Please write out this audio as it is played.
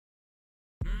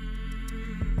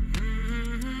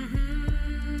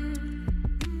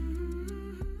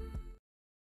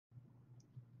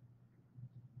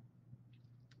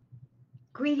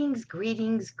Greetings,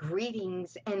 greetings,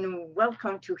 greetings, and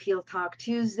welcome to Heal Talk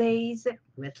Tuesdays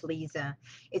with Liza.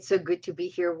 It's so good to be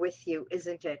here with you,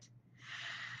 isn't it?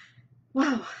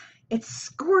 Wow, it's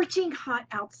scorching hot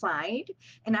outside,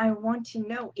 and I want to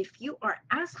know if you are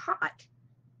as hot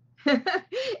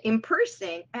in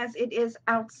person as it is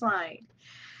outside.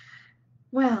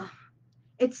 Well,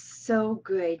 it's so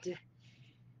good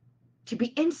to be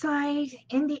inside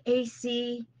in the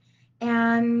AC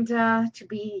and to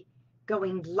be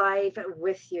going live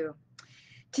with you.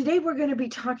 Today, we're going to be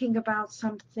talking about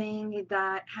something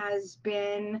that has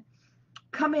been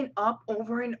coming up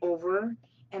over and over,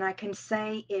 and I can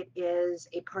say it is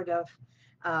a part of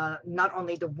not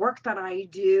only the work that I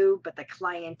do, but the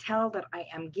clientele that I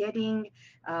am getting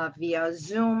via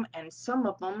Zoom, and some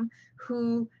of them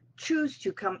who choose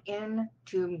to come in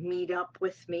to meet up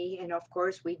with me. And of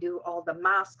course, we do all the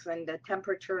masks and the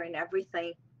temperature and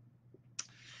everything.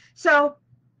 So,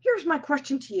 here's my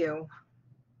question to you.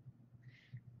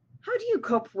 How do you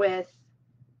cope with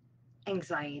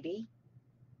anxiety?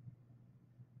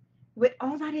 With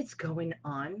all that is going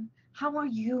on, how are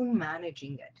you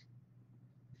managing it?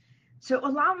 So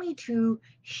allow me to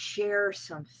share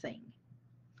something.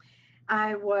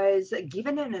 I was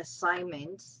given an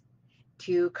assignment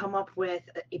to come up with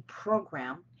a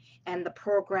program, and the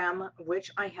program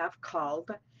which I have called,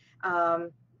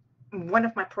 um, one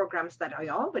of my programs that I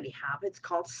already have, it's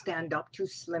called Stand Up to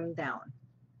Slim Down.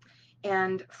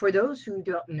 And for those who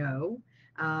don't know,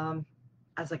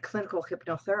 as a clinical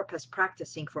hypnotherapist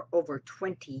practicing for over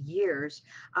 20 years,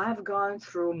 I've gone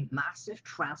through massive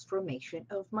transformation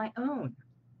of my own.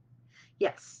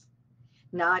 Yes,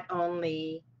 not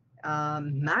only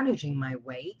managing my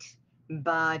weight,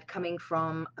 but coming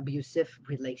from abusive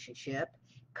relationship,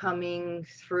 coming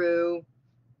through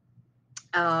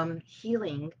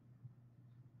healing,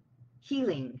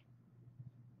 healing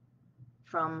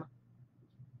from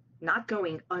not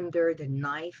going under the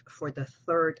knife for the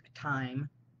third time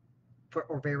for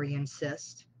ovarian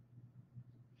cyst.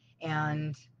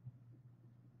 And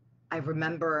I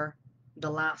remember the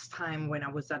last time when I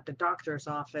was at the doctor's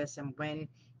office and when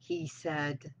he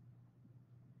said,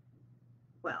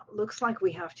 well, looks like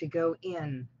we have to go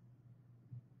in.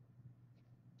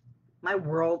 My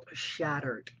world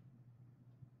shattered.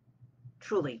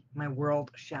 Truly, my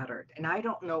world shattered. And I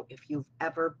don't know if you've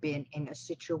ever been in a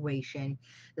situation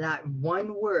that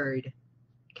one word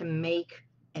can make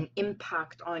an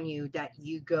impact on you, that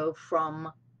you go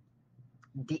from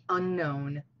the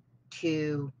unknown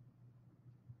to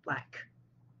like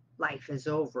life is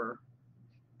over.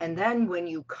 And then when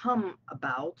you come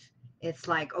about, it's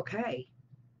like, okay,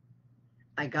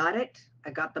 I got it. I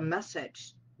got the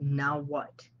message. Now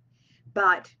what?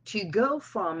 But to go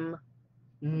from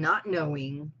not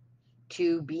knowing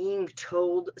to being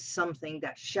told something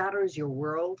that shatters your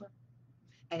world,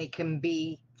 and it can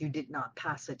be you did not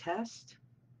pass a test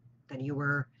that you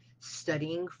were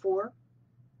studying for,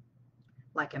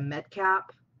 like a MedCap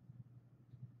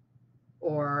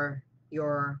or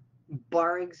your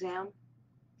bar exam,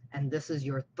 and this is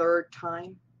your third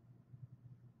time,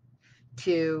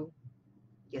 to,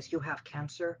 yes, you have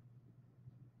cancer.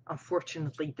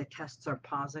 Unfortunately, the tests are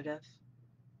positive,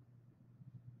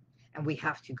 and we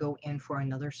have to go in for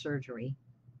another surgery,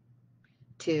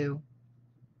 to,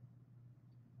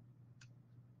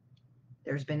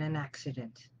 there's been an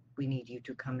accident. We need you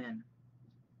to come in.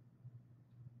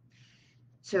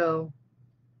 So,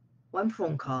 one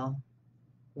phone call,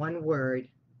 one word,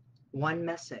 one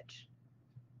message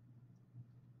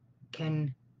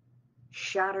can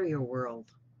shatter your world.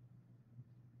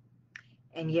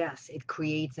 And yes, it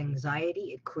creates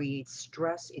anxiety, it creates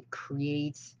stress, it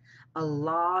creates a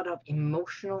lot of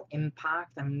emotional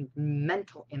impact and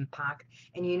mental impact.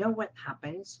 And you know what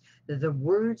happens? The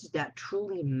words that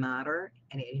truly matter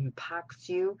and it impacts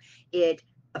you, it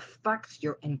affects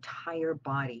your entire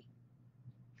body.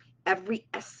 Every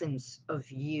essence of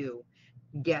you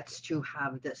gets to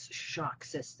have this shock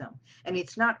system. And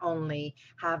it's not only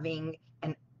having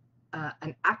an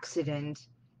accident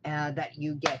that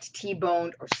you get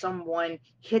T-boned or someone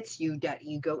hits you that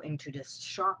you go into this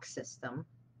shock system.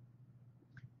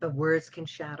 The words can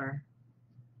shatter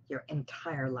your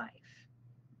entire life.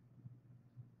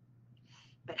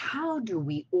 But how do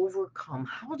we overcome?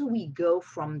 How do we go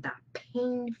from that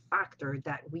pain factor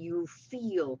that you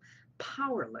feel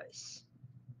powerless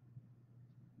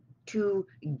to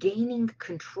gaining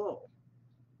control,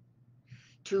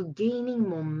 to gaining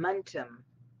momentum,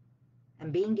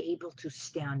 and being able to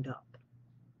stand up?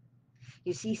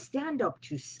 You see, stand up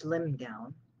to slim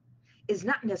down is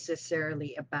not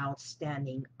necessarily about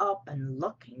standing up and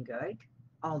looking good,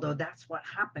 although that's what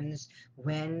happens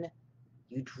when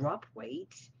you drop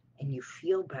weight and you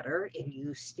feel better and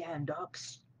you stand up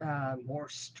more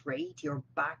straight. Your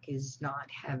back is not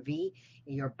heavy,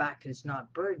 your back is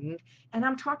not burdened. And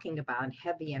I'm talking about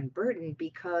heavy and burdened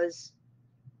because,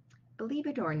 believe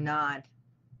it or not,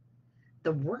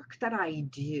 the work that I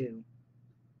do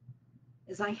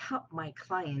is I help my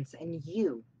clients and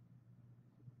you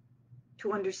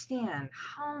to understand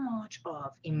how much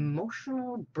of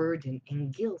emotional burden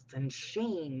and guilt and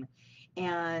shame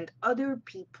and other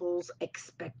people's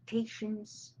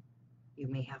expectations you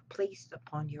may have placed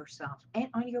upon yourself and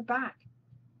on your back,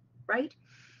 right?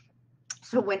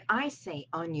 So when I say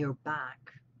on your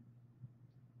back,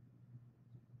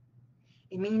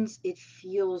 it means it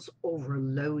feels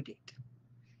overloaded.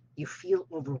 You feel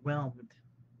overwhelmed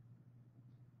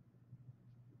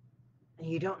and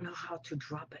you don't know how to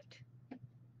drop it.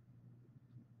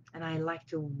 And I like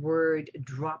the word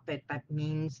drop it. That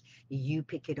means you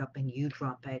pick it up and you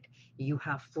drop it. You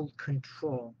have full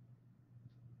control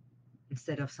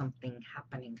instead of something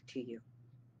happening to you.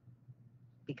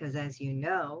 Because as you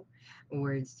know,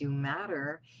 words do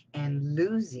matter, and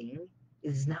losing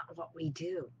is not what we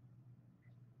do.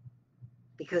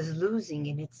 Because losing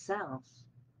in itself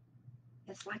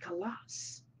is like a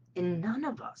loss. And none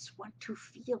of us want to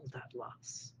feel that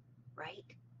loss, right?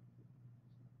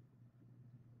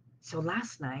 So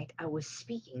last night I was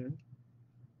speaking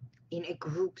in a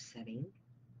group setting,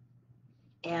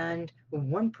 and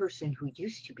one person who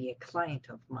used to be a client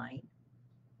of mine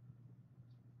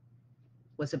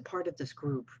was a part of this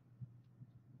group.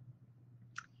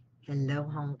 Hello,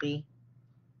 Henri.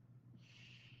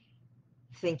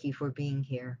 Thank you for being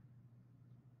here.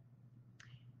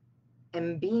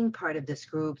 And being part of this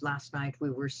group last night, we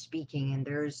were speaking, and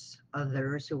there's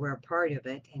others who were a part of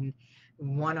it. And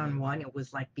one-on-one, it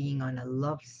was like being on a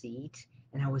love seat,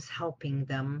 and I was helping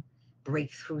them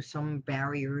break through some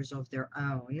barriers of their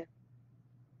own.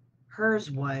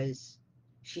 Hers was,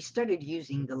 she started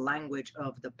using the language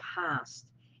of the past,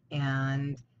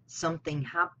 and something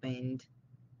happened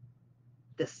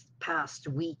this past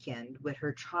weekend with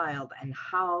her child and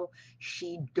how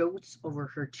she dotes over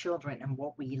her children. And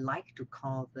what we like to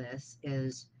call this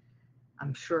is,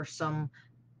 I'm sure some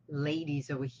ladies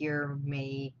over here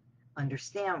may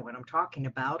understand what I'm talking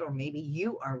about, or maybe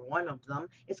you are one of them.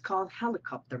 It's called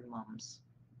helicopter moms.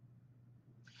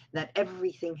 That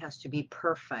everything has to be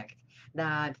perfect,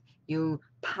 that you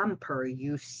pamper,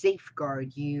 you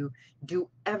safeguard, you do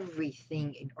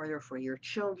everything in order for your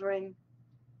children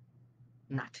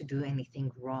not to do anything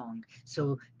wrong.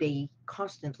 So they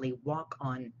constantly walk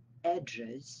on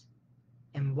edges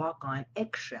and walk on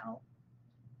eggshell,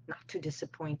 not to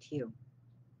disappoint you.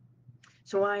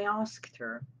 So I asked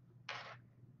her,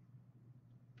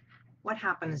 what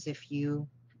happens if you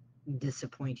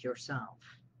disappoint yourself?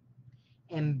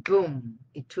 And boom,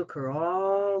 it took her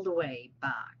all the way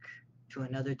back to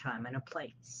another time and a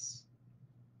place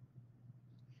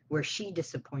where she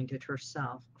disappointed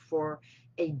herself for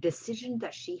a decision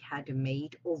that she had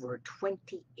made over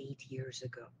 28 years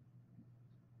ago.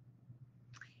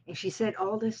 And she said,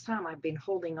 all this time I've been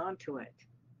holding on to it.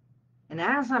 And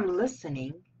as I'm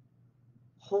listening,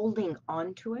 holding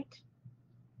on to it,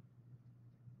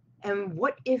 and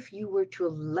what if you were to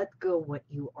let go what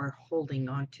you are holding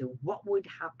on to? What would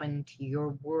happen to your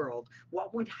world?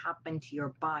 What would happen to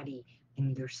your body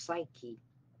and your psyche?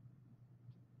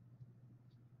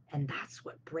 And that's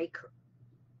what broke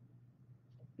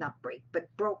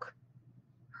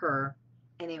her,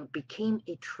 and it became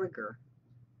a trigger.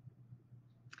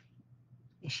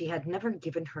 And she had never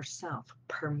given herself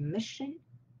permission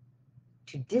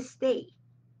to this day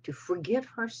to forgive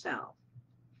herself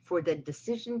for the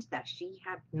decisions that she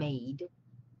had made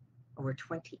over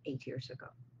 28 years ago.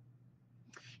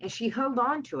 And she held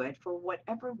on to it for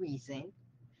whatever reason.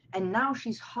 And now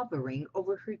she's hovering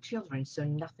over her children so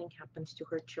nothing happens to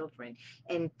her children,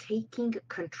 and taking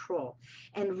control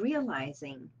and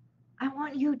realizing, I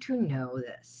want you to know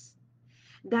this,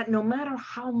 that no matter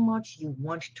how much you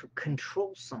want to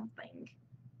control something,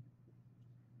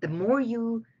 the more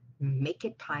you make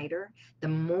it tighter, the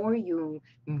more you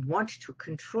want to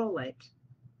control it,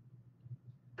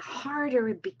 the harder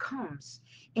it becomes.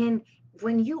 And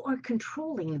when you are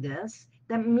controlling this,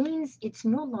 that means it's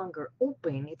no longer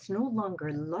open, it's no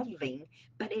longer loving,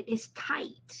 but it is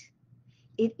tight.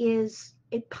 It is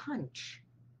a punch.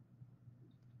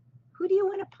 Who do you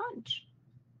want to punch?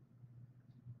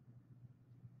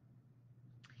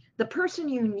 The person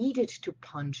you needed to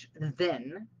punch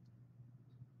then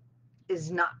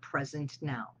is not present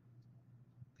now.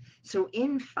 So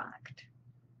in fact,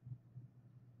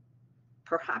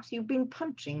 perhaps you've been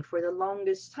punching for the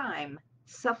longest time,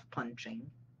 self-punching.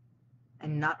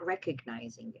 and not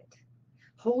recognizing it,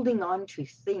 holding on to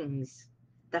things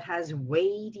that has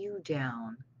weighed you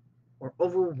down or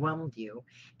overwhelmed you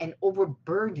and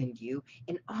overburdened you,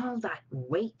 and all that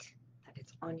weight that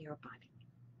is on your body.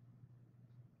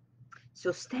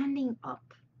 So standing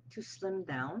up to slim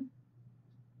down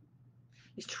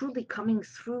is truly coming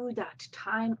through that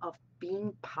time of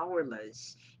being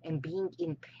powerless and being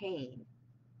in pain,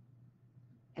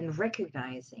 and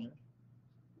recognizing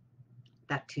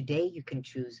that today you can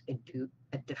choose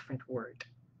a different word.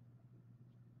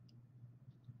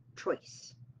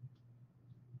 Choice.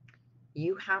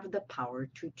 You have the power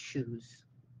to choose,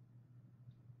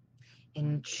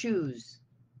 and choose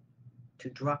to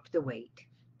drop the weight.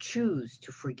 Choose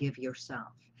to forgive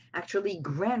yourself. Actually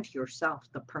grant yourself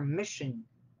the permission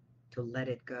to let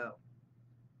it go.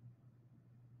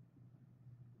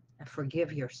 And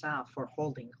forgive yourself for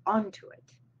holding on to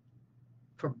it,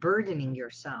 for burdening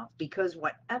yourself, because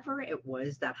whatever it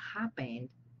was that happened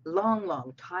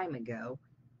long time ago,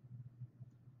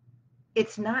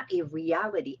 it's not a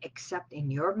reality except in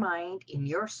your mind, in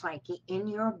your psyche, in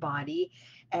your body,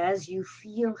 as you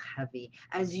feel heavy,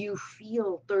 as you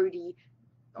feel 30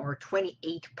 or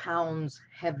 28 pounds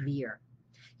heavier.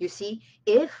 You see,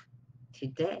 if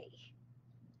today,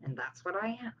 and that's what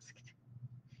I asked,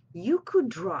 you could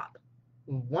drop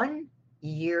 1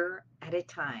 year at a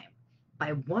time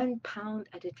by 1 pound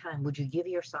at a time, would you give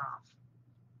yourself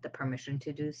the permission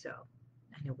to do so?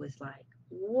 And it was like,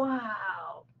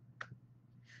 wow,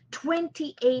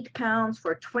 28 pounds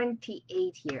for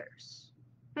 28 years.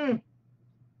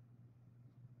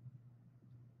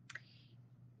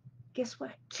 Guess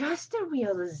what? Just a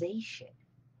realization.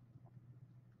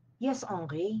 Yes,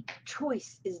 Henri,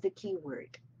 choice is the key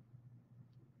word.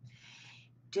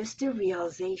 Just a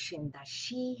realization that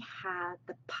she had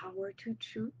the power to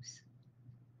choose.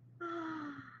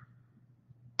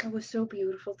 It was so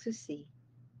beautiful to see.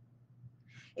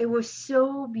 It was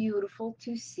so beautiful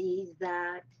to see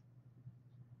that,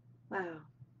 wow,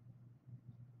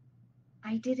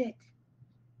 I did it.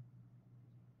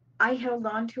 I held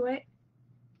on to it,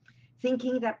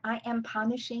 thinking that I am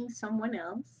punishing someone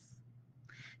else,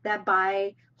 that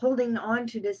by holding on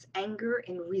to this anger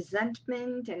and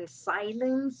resentment and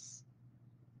silence,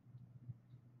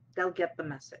 they'll get the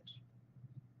message.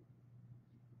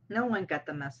 No one got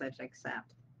the message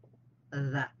except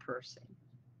that person.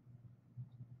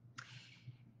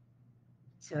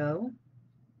 So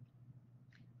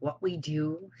what we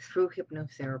do through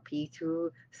hypnotherapy,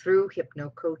 through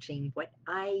hypno-coaching, what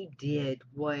I did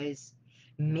was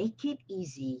make it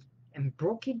easy and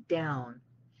broke it down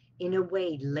in a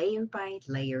way, layer by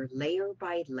layer, layer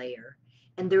by layer.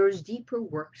 And there is deeper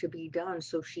work to be done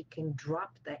so she can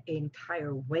drop the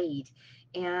entire weight.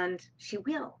 And she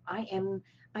will. I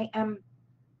am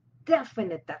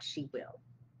definite that she will.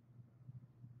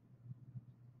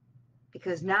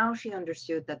 Because now she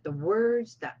understood that the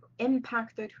words that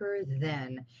impacted her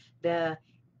then, the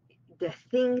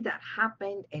thing that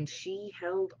happened and she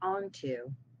held on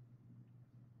to,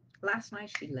 last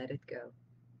night she let it go.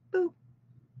 Boop.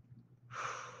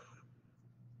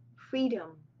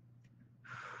 Freedom.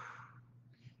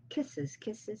 Kisses,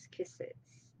 kisses,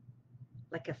 kisses.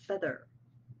 Like a feather.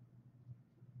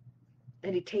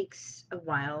 And it takes a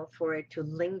while for it to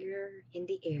linger in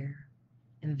the air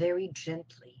and very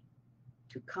gently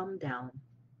to come down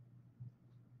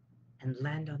and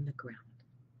land on the ground.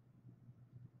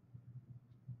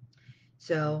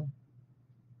 So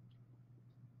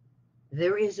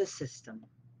there is a system.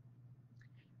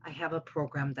 I have a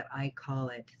program that I call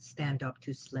it Stand Up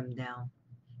to Slim Down,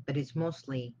 but it's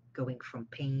mostly going from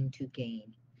pain to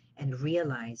gain and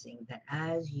realizing that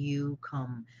as you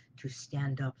come to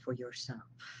stand up for yourself,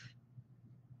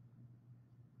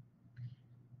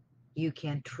 you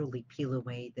can truly peel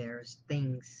away those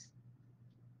things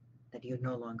that you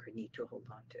no longer need to hold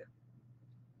on to.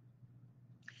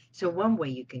 So one way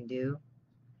you can do,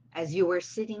 as you are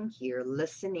sitting here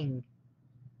listening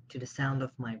to the sound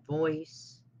of my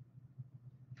voice,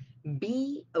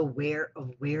 be aware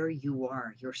of where you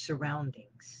are, your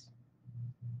surroundings.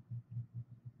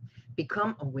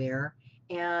 Become aware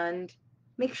and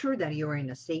make sure that you're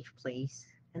in a safe place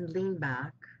and lean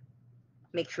back.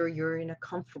 Make sure you're in a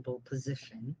comfortable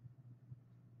position.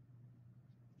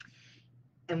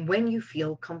 And when you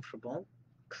feel comfortable,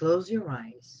 close your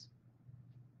eyes.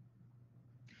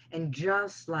 And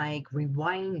just like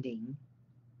rewinding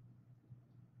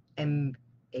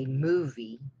a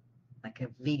movie, like a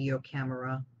video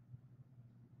camera,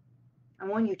 I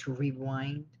want you to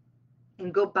rewind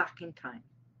and go back in time.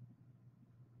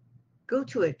 Go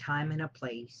to a time and a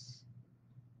place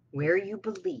where you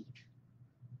believe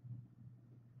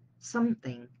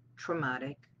something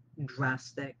traumatic,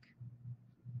 drastic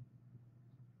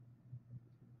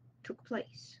took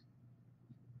place,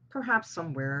 perhaps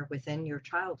somewhere within your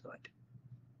childhood.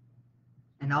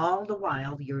 And all the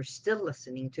while, you're still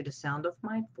listening to the sound of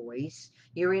my voice.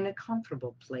 You're in a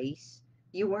comfortable place.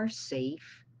 You are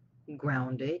safe,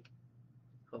 grounded,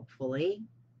 hopefully,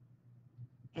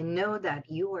 and know that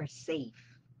you are safe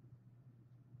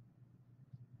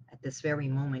at this very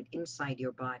moment inside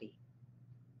your body.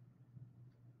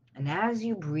 And as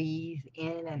you breathe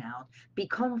in and out,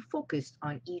 become focused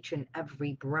on each and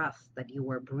every breath that you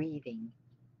are breathing.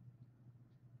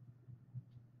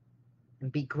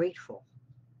 And be grateful.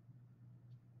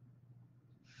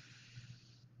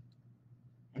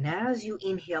 And as you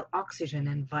inhale oxygen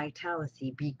and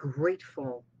vitality, be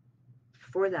grateful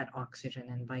for that oxygen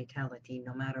and vitality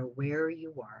no matter where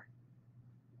you are.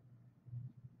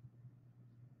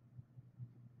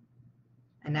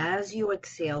 And as you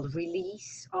exhale,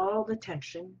 release all the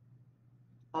tension,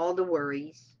 all the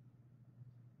worries,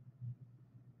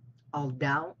 all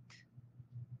doubt,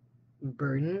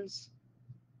 burdens,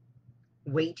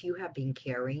 weight you have been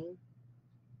carrying,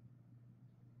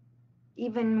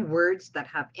 even words that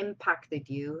have impacted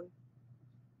you,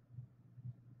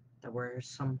 that were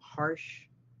some harsh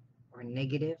or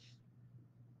negative,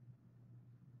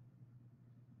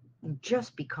 and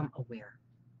just become aware.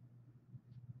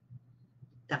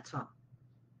 That's all.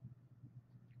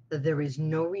 That there is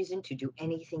no reason to do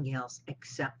anything else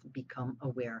except become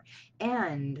aware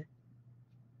and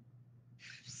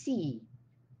see,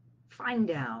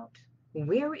 find out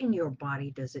where in your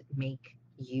body does it make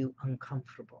you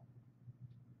uncomfortable.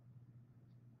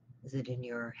 Is it in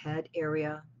your head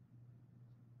area,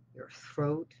 your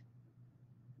throat,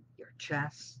 your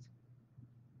chest,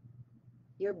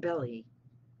 your belly?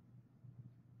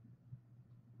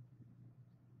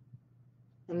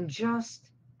 And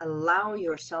just allow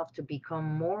yourself to become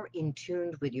more in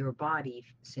tune with your body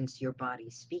since your body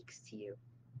speaks to you.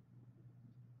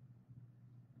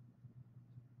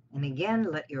 And again,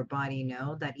 let your body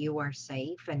know that you are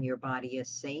safe and your body is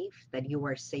safe, that you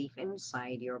are safe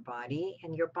inside your body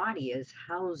and your body is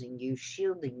housing you,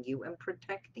 shielding you, and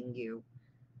protecting you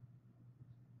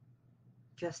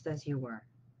just as you are.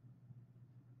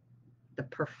 The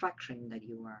perfection that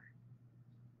you are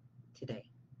today.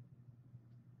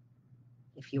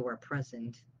 If you are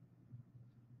present,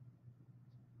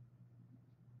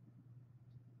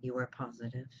 you are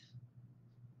positive,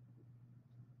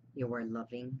 you are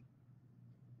loving,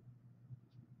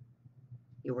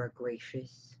 you are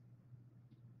gracious,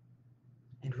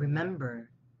 and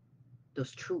remember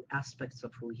those true aspects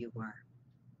of who you are.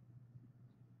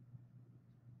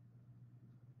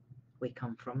 We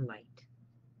come from light.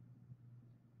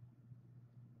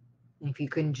 And if you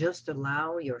can just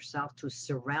allow yourself to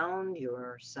surround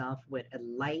yourself with a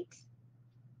light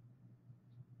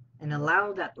and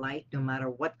allow that light, no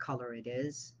matter what color it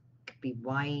is, it can be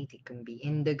white, it can be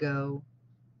indigo,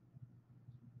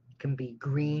 it can be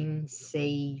green,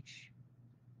 sage,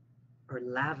 or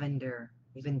lavender,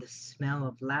 even the smell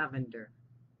of lavender.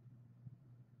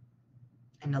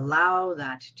 And allow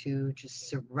that to just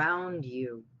surround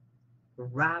you,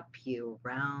 wrap you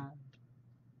around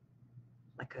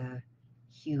like a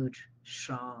huge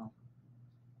shawl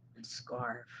and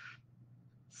scarf,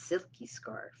 silky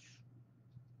scarf.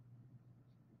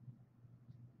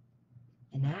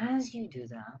 And as you do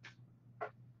that,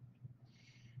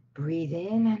 breathe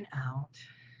in and out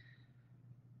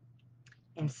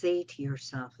and say to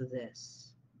yourself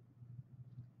this: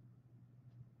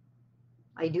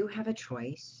 I do have a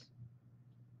choice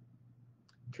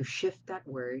to shift that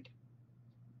word.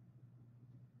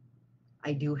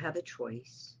 I do have a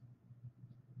choice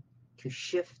to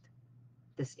shift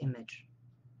this image.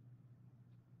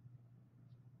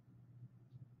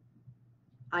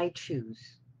 I choose.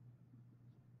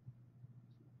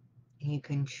 And you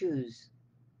can choose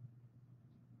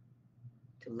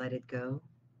to let it go,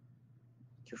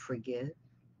 to forgive.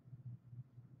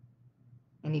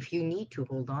 And if you need to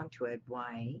hold on to it,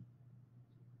 why?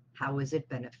 How is it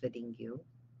benefiting you?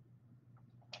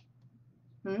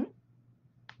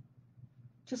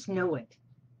 Just know it.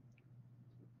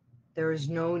 There is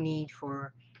no need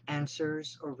for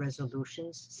answers or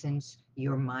resolutions, since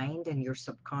your mind and your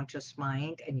subconscious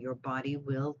mind and your body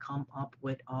will come up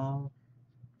with all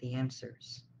the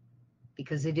answers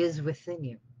because it is within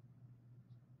you.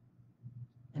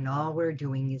 And all we're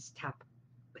doing is tap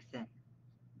within.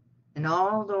 And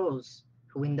all those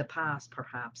who in the past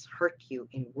perhaps hurt you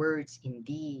in words, in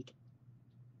deed,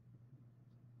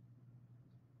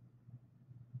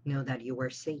 know that you are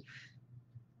safe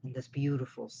in this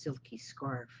beautiful silky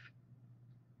scarf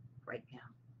right now.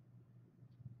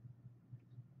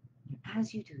 And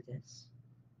as you do this,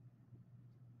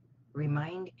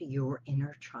 remind your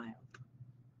inner child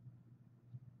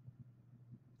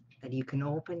that you can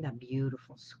open that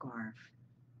beautiful scarf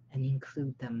and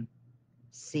include them,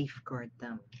 safeguard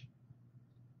them,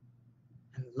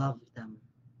 and love them.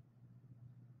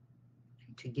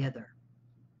 And together,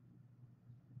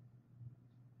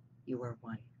 you are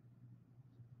one.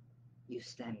 You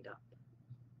stand up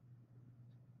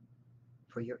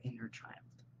for your inner child.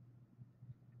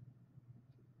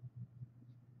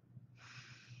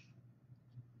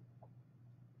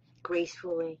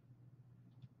 Gracefully,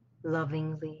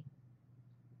 lovingly,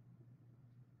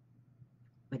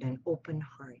 with an open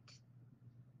heart.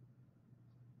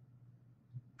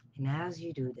 And as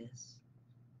you do this,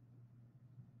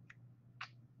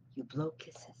 you blow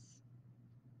kisses.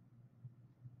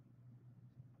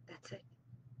 That's it.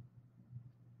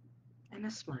 And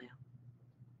a smile.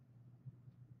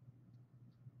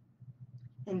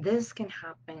 And this can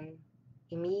happen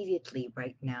immediately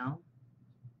right now,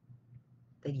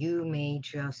 that you may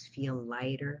just feel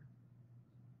lighter,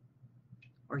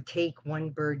 or take one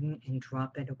burden and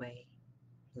drop it away.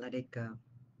 Let it go.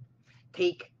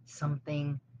 Take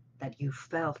something that you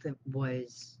felt it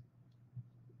was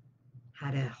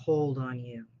had a hold on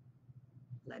you.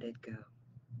 Let it go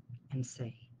and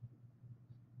say,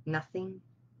 nothing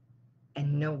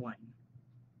and no one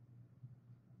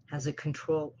has a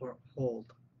control or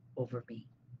hold over me.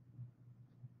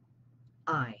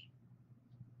 I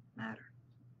matter.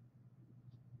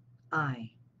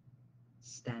 I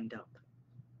stand up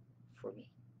for me.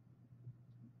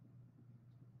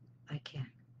 I can.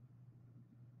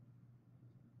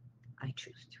 I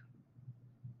choose to.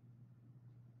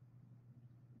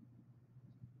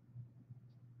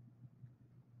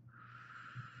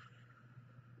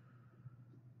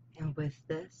 And with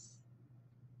this,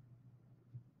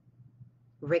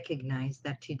 recognize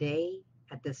that today,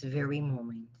 at this very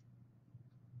moment,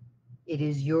 it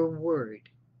is your word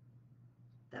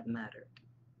that mattered.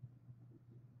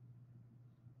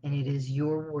 And it is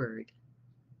your word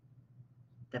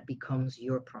that becomes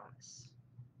your promise.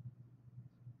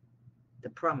 The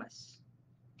promise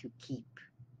to keep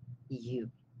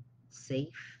you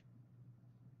safe,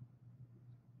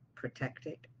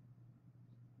 protected,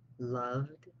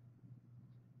 loved,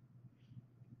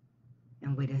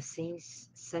 and with a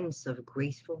sense of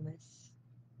gracefulness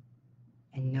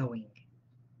and knowing,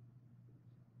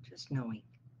 just knowing,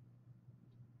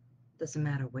 doesn't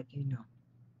matter what you know,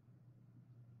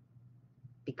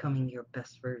 becoming your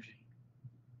best version.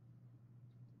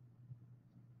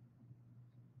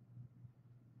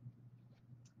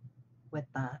 With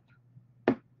that,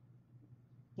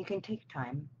 you can take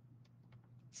time,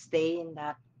 stay in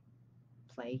that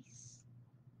place,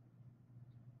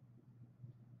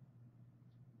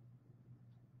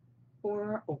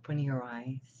 or open your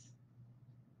eyes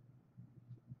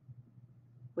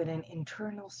with an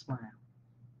internal smile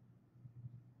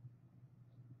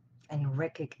and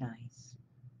recognize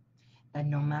that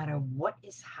no matter what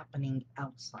is happening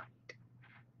outside,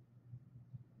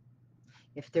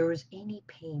 if there is any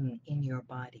pain in your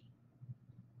body,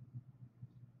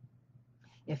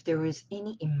 if there is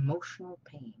any emotional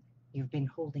pain you've been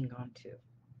holding on to,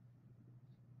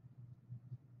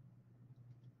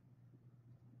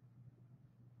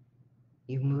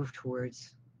 you move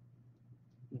towards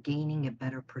gaining a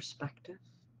better perspective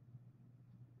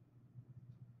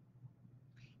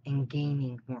and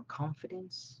gaining more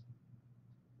confidence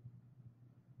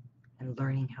and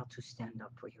learning how to stand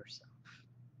up for yourself.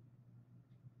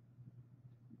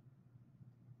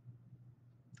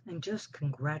 And just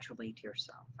congratulate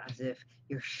yourself as if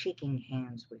you're shaking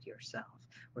hands with yourself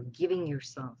or giving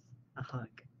yourself a hug.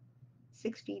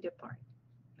 6 feet apart.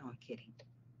 No, I'm kidding.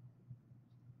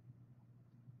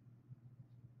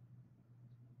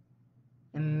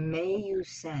 And may you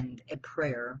send a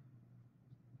prayer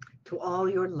to all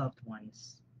your loved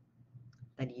ones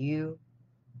that you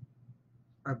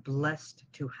are blessed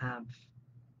to have,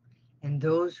 and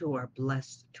those who are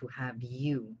blessed to have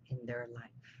you in their life.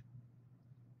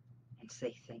 And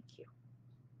say thank you.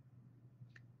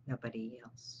 Nobody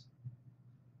else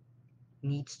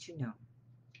needs to know,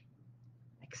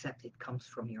 except it comes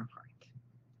from your heart.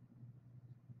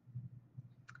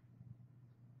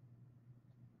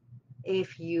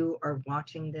 If you are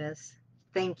watching this,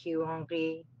 thank you,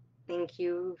 Henri. Thank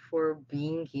you for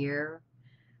being here.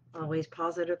 Always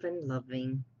positive and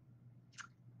loving.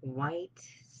 White,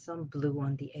 some blue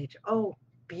on the edge. Oh,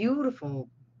 beautiful.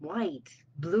 White,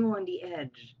 blue on the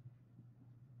edge.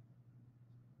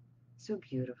 So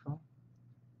beautiful.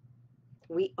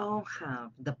 We all have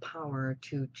the power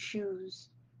to choose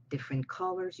different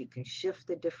colors. You can shift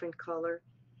a different color.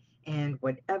 And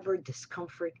whatever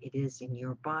discomfort it is in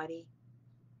your body,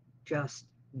 just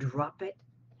drop it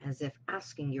as if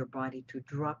asking your body to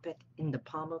drop it in the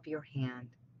palm of your hand.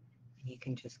 And you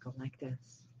can just go like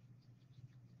this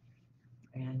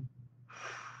and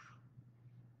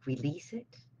release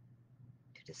it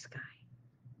to the sky,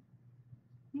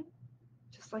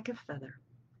 just like a feather.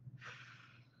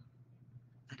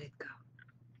 Let it go.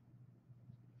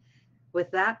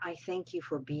 With that, I thank you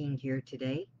for being here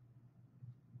today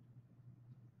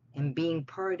and being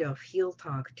part of Heal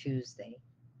Talk Tuesday.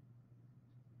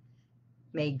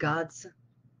 May God's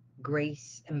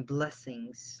grace and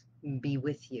blessings be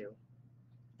with you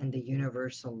and the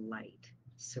universal light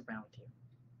surround you.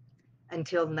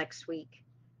 Until next week,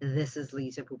 this is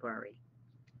Liza Boubari.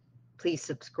 Please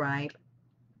subscribe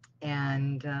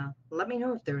and let me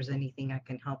know if there's anything I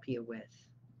can help you with.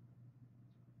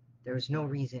 There's no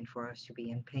reason for us to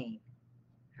be in pain.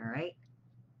 All right?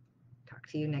 Talk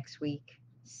to you next week.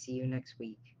 See you next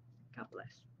week. God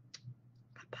bless.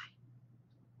 Bye-bye.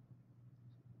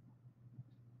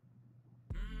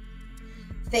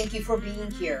 Thank you for being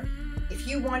here. If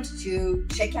you want to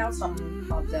check out some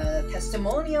of the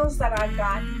testimonials that I've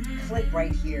got, click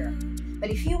right here.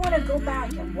 But if you want to go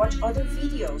back and watch other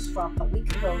videos from a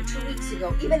week ago, 2 weeks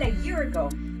ago, even a year ago,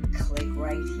 click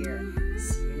right here.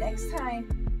 See you next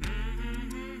time.